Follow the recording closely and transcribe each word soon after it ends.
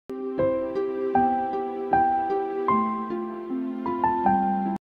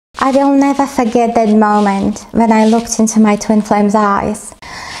I will never forget that moment when I looked into my twin flame's eyes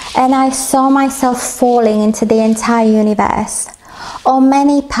and I saw myself falling into the entire universe. All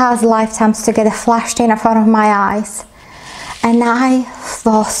many past lifetimes together flashed in front of my eyes, and I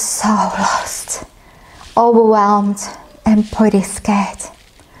was so lost, overwhelmed and pretty scared.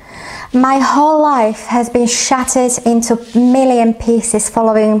 My whole life has been shattered into a million pieces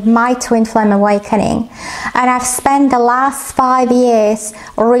following my twin flame awakening, and I've spent the last 5 years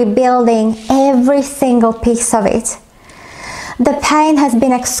rebuilding every single piece of it. The pain has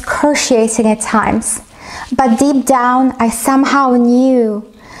been excruciating at times, but deep down I somehow knew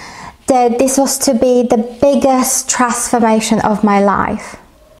that this was to be the biggest transformation of my life.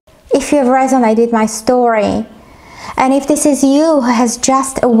 If you've resonated with my story, and if this is you who has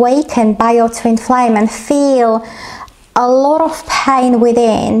just awakened by your twin flame and feel a lot of pain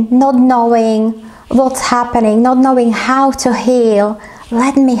within, not knowing what's happening, not knowing how to heal,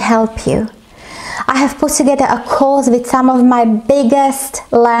 let me help you. I have put together a course with some of my biggest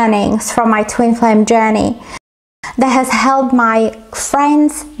learnings from my twin flame journey that has helped my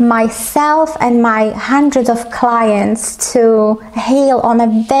friends, myself and my hundreds of clients to heal on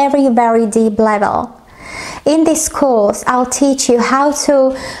a very, very deep level. In this course, I'll teach you how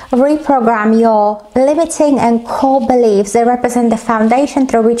to reprogram your limiting and core beliefs that represent the foundation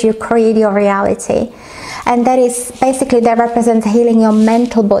through which you create your reality. And that is basically, that represents healing your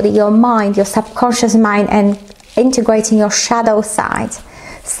mental body, your mind, your subconscious mind, and integrating your shadow side.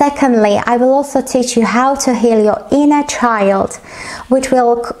 Secondly, I will also teach you how to heal your inner child, which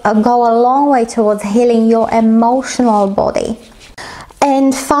will go a long way towards healing your emotional body.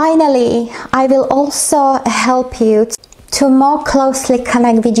 And finally, I will also help you to more closely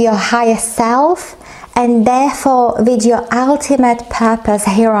connect with your higher self and therefore with your ultimate purpose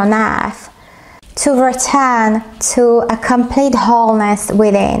here on earth, to return to a complete wholeness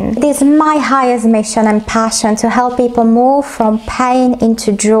within. It is my highest mission and passion to help people move from pain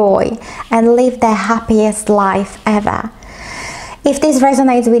into joy and live their happiest life ever. If this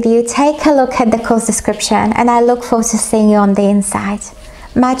resonates with you, take a look at the course description, and I look forward to seeing you on the inside.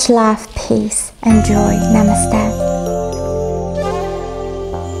 Much love, peace and joy. Namaste.